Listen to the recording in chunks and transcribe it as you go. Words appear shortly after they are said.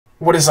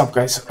What is up,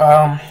 guys?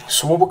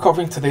 So what we're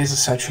covering today is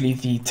essentially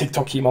the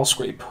TikTok email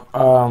scrape.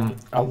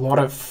 A lot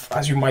of,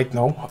 as you might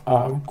know,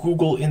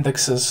 Google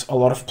indexes a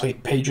lot of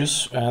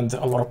pages and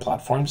a lot of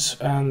platforms,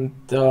 and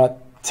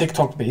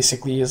TikTok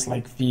basically is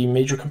like the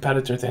major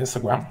competitor to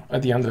Instagram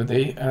at the end of the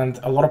day, and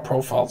a lot of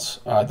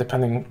profiles,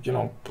 depending,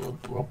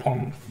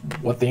 upon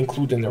what they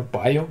include in their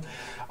bio.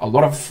 A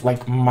lot of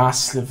like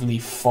massively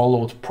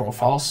followed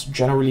profiles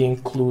generally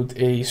include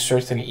a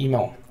certain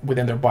email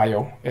within their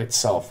bio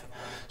itself.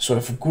 So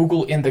if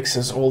Google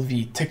indexes all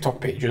the TikTok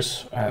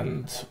pages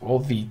and all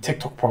the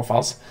TikTok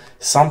profiles,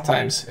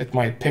 sometimes it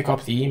might pick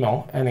up the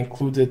email and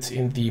include it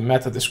in the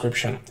meta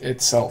description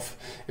itself.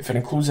 If it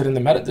includes it in the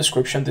meta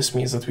description, this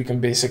means that we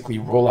can basically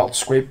roll out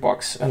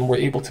Scrapebox, and we're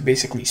able to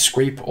basically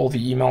scrape all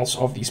the emails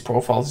of these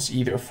profiles,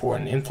 either for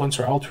an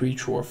influencer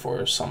outreach or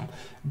for some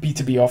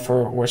B2B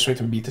offer or a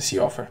certain B2C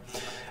offer.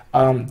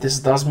 This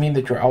does mean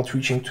that you're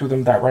outreaching to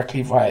them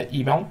directly via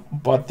email,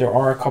 but there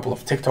are a couple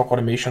of TikTok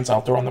automations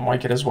out there on the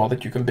market as well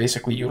that you can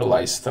basically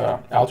utilize to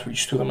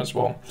outreach to them as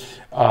well.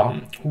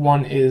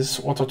 One is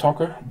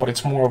AutoTalker, but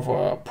it's more of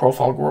a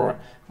profile grower.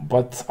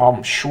 But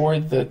I'm sure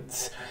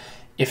that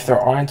if there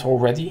aren't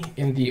already,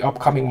 in the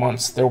upcoming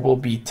months, there will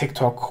be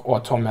TikTok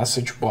auto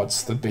message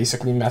bots that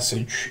basically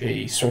message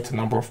a certain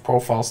number of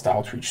profiles to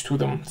outreach to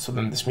them. So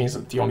then this means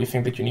that the only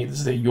thing that you need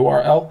is the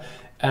URL,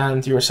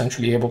 and you're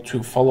essentially able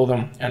to follow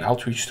them and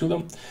outreach to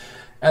them.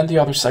 And the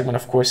other segment,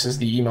 of course, is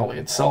the email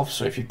itself.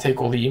 So if you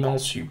take all the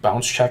emails, you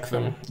bounce check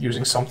them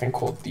using something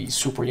called the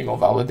super email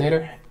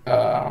validator.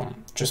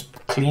 Just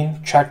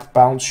clean check,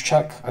 bounce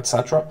check,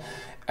 etc.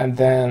 And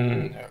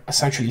then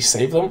essentially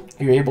save them.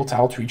 You're able to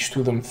outreach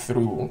to them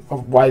through a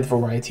wide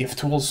variety of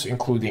tools,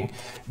 including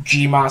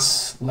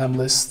Gmass,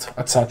 Lemlist,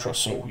 etc.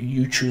 So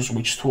you choose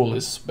which tool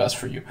is best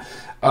for you.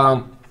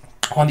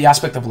 On the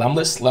aspect of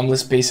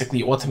Lemlist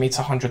basically automates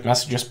 100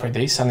 messages per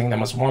day, sending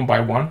them as one by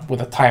one with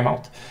a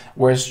timeout.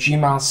 Whereas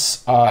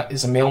Gmass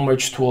is a mail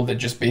merge tool that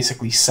just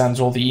basically sends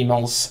all the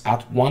emails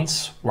at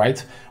once,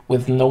 right?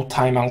 With no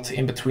timeout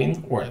in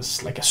between,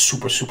 whereas like a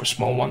super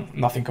small one,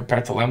 nothing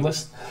compared to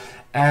Lemlist.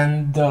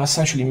 And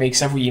essentially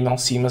makes every email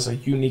seem as a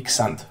unique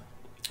send.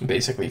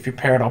 Basically, if you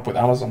pair it up with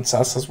Amazon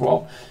SaaS as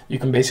well, you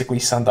can basically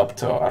send up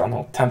to, I don't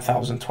know,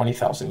 10,000,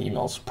 20,000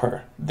 emails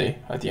per day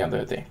at the end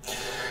of the day.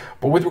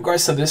 But with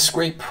regards to this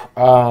scrape,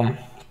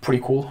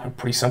 pretty cool and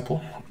pretty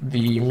simple.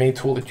 The main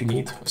tool that you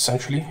need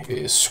essentially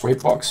is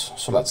Scrapebox.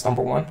 So that's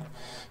number one,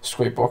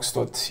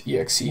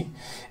 scrapebox.exe.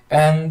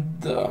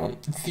 And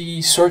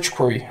the search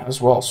query as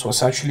well. So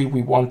essentially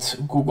we want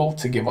Google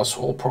to give us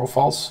all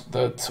profiles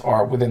that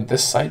are within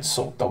this site.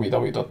 So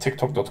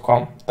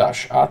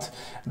www.tiktok.com-at.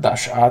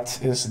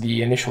 -at is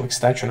the initial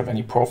extension of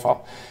any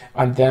profile.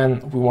 And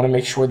then we want to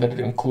make sure that it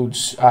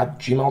includes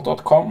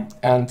 @gmail.com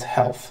and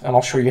health. And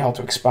I'll show you how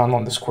to expand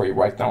on this query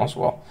right now as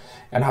well,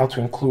 and how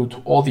to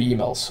include all the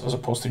emails as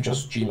opposed to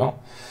just Gmail.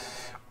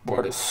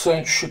 But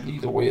essentially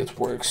the way it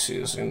works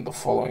is in the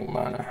following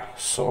manner.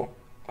 So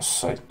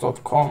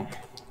site.com,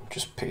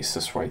 just paste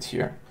this right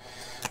here.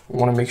 We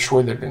want to make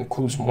sure that it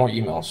includes more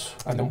emails,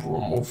 and then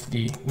we'll remove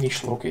the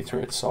niche locator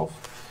itself.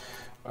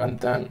 And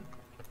then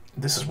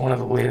this is one of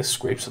the latest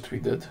scrapes that we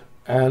did.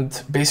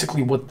 And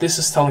basically what this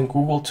is telling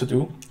Google to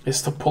do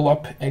is to pull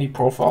up any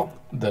profile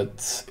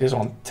that is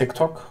on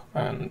TikTok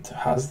and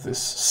has this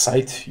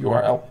site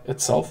URL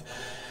itself,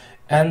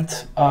 and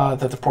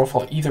that the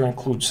profile either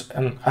includes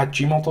an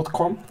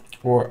 @gmail.com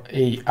or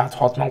a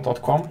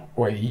 @hotmail.com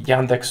or a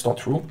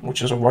yandex.ru,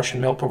 which is a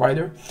Russian mail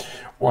provider,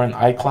 or an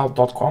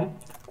icloud.com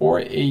or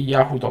a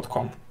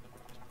yahoo.com.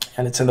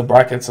 And it's in the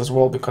brackets as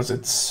well because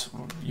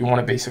you want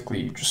to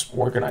basically just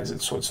organize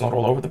it so it's not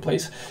all over the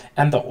place.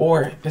 And the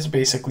or is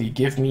basically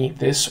give me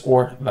this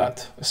or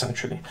that,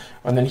 essentially.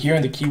 And then here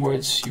in the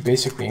keywords, you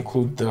basically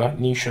include the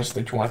niches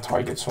that you want to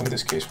target. So in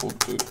this case, we'll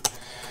do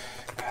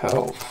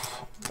health,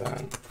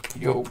 then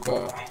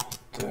yoga,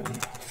 then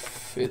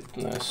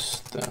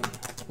fitness, then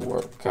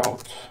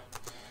workout,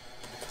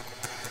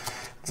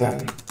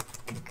 then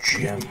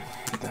gym,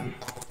 then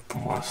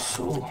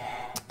muscle,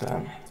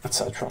 then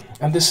etc.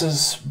 And this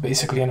is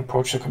basically an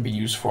approach that can be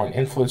used for an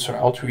influencer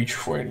outreach,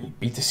 for any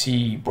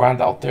B2C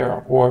brand out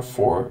there, or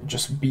for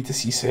just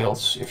B2C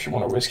sales if you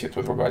want to risk it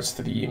with regards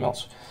to the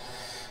emails.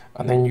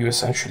 And then you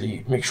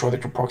essentially make sure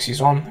that your proxy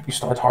is on, you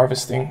start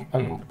harvesting,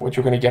 and what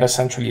you're going to get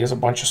essentially is a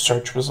bunch of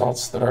search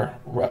results that are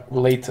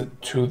related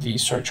to the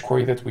search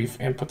query that we've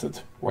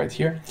inputted right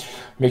here.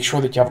 Make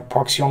sure that you have a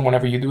proxy on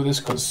whenever you do this,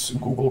 because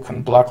Google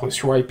can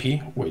blacklist your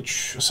IP,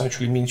 which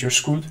essentially means you're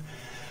screwed.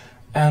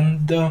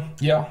 And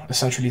yeah,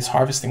 essentially it's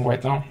harvesting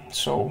right now.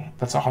 So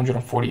that's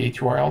 148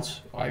 URLs.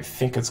 I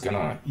think it's going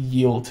to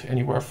yield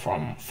anywhere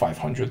from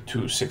 500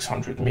 to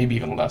 600, maybe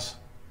even less,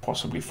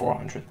 possibly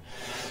 400.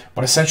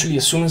 But essentially,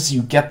 as soon as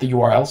you get the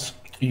URLs,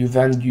 you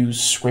then use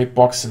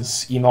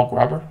Scrapebox's email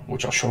grabber,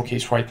 which I'll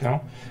showcase right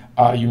now.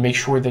 You make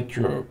sure that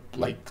your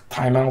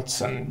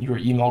timeouts and your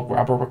email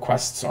grabber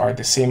requests are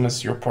the same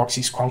as your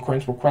proxy's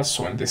concurrent requests.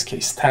 So in this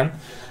case, 10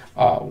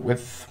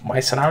 with my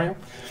scenario.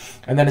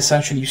 And then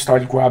essentially you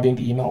start grabbing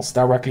the emails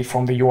directly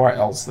from the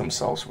URLs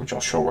themselves, which I'll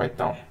show right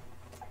now.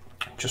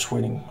 Just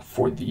waiting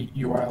for the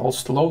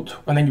URLs to load.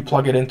 And then you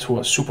plug it into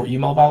a super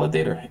email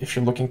validator if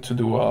you're looking to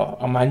do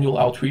a manual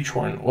outreach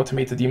or an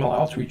automated email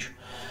outreach.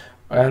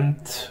 And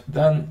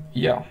then,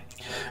 yeah,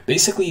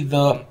 basically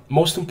the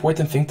most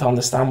important thing to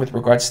understand with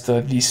regards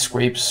to these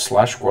scrapes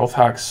 / growth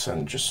hacks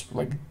and just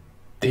like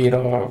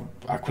data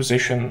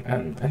acquisition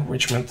and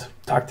enrichment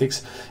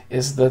tactics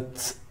is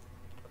that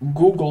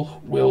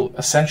Google will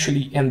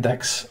essentially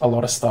index a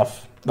lot of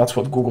stuff. That's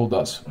what Google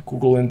does.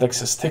 Google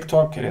indexes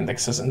TikTok, it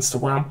indexes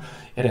Instagram,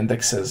 it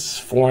indexes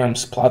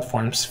forums,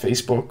 platforms,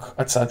 Facebook,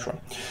 etc.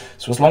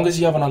 So as long as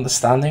you have an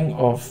understanding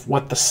of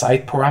what the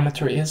site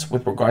parameter is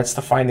with regards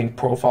to finding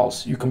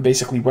profiles, you can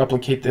basically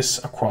replicate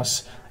this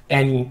across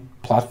any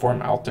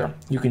platform out there.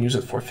 You can use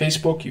it for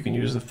Facebook, you can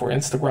use it for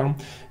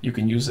Instagram, you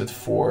can use it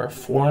for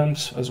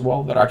forums as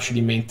well that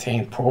actually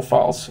maintain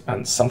profiles,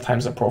 and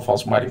sometimes the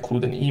profiles might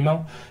include an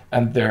email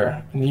and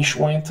they're niche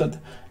oriented.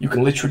 You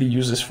can literally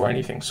use this for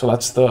anything. So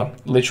that's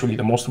literally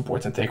the most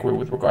important takeaway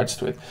with regards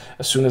to it.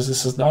 As soon as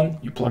this is done,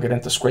 you plug it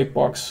into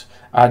Scrapebox,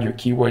 add your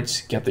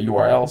keywords, get the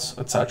URLs,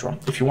 etc.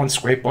 If you want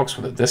Scrapebox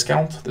with a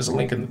discount, there's a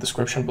link in the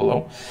description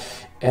below.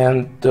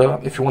 And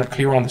if you want a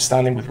clear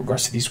understanding with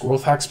regards to these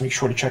growth hacks, make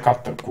sure to check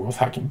out the growth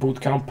hacking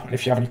bootcamp. And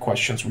if you have any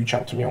questions, reach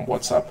out to me on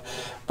WhatsApp.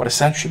 But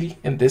essentially,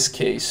 in this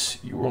case,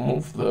 you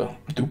remove the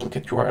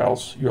duplicate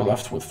URLs. You're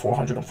left with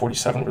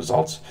 447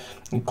 results.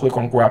 And click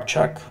on grab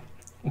check,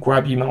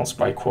 grab emails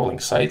by crawling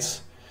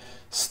sites,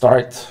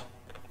 start,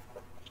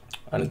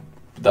 and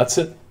that's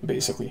it,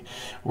 basically.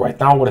 Right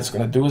now, what it's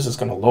going to do is it's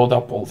going to load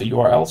up all the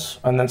URLs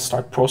and then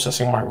start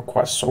processing my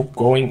requests. So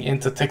going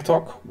into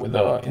TikTok with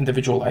an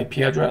individual IP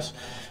address,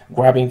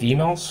 grabbing the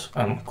emails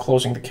and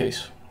closing the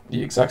case.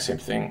 The exact same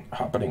thing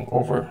happening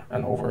over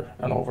and over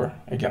and over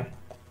again.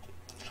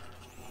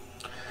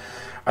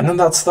 And then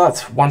that's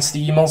that. Once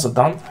the emails are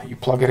done, you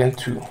plug it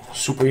into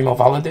Super Email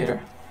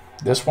Validator,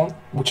 this one,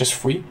 which is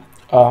free.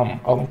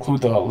 I'll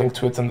include a link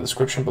to it in the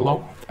description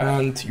below,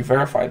 and you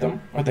verify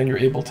them, and then you're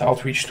able to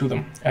outreach to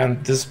them.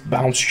 And this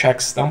bounce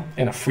checks them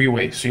in a free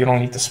way, so you don't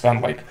need to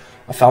spend like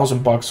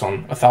 $1,000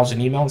 on 1,000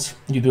 emails.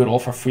 You do it all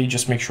for free.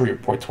 Just make sure your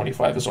port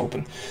 25 is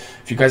open.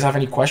 If you guys have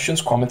any questions,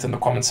 comment in the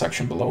comment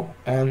section below,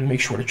 and make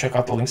sure to check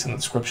out the links in the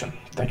description.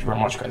 Thank you very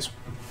much, guys.